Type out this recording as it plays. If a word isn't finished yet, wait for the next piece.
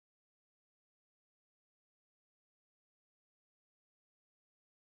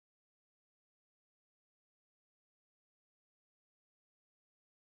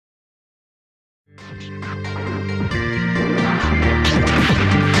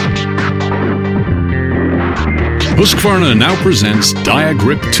Husqvarna now presents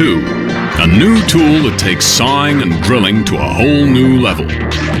Diagrip2, a new tool that takes sawing and drilling to a whole new level.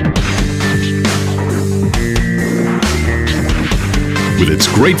 With its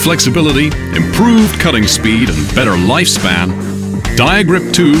great flexibility, improved cutting speed, and better lifespan,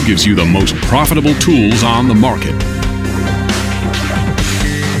 Diagrip2 gives you the most profitable tools on the market.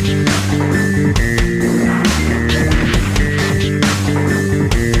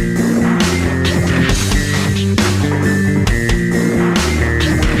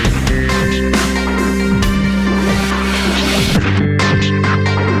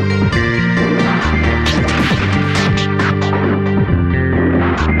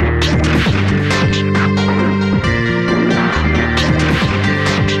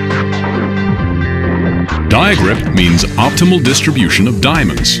 Diagrip means optimal distribution of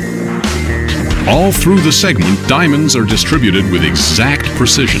diamonds. All through the segment, diamonds are distributed with exact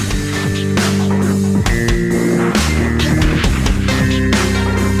precision.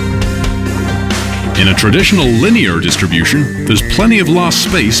 In a traditional linear distribution, there's plenty of lost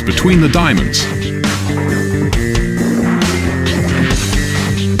space between the diamonds.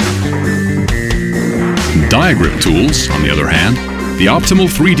 In Diagrip tools, on the other hand, the optimal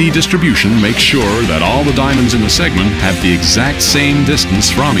 3D distribution makes sure that all the diamonds in the segment have the exact same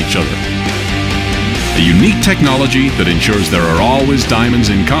distance from each other. A unique technology that ensures there are always diamonds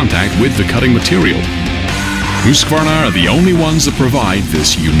in contact with the cutting material. Husqvarna are the only ones that provide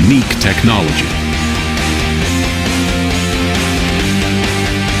this unique technology.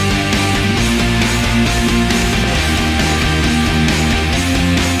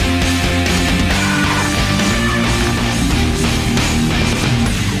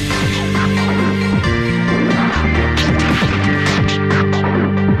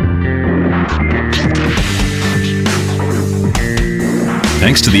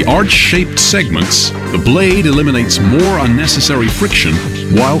 Thanks to the arch-shaped segments, the blade eliminates more unnecessary friction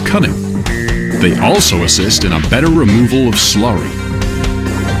while cutting. They also assist in a better removal of slurry.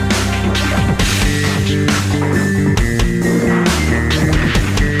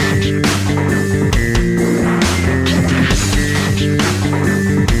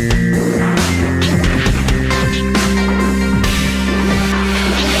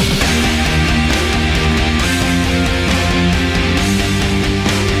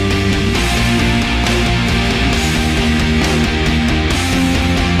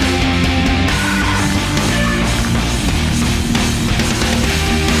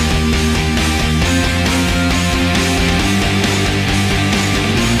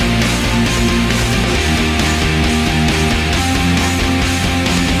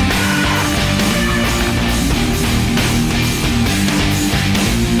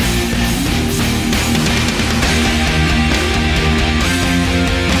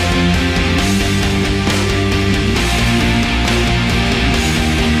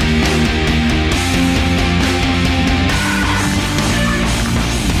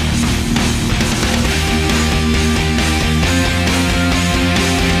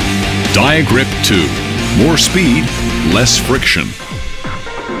 Diagrip2. More speed, less friction.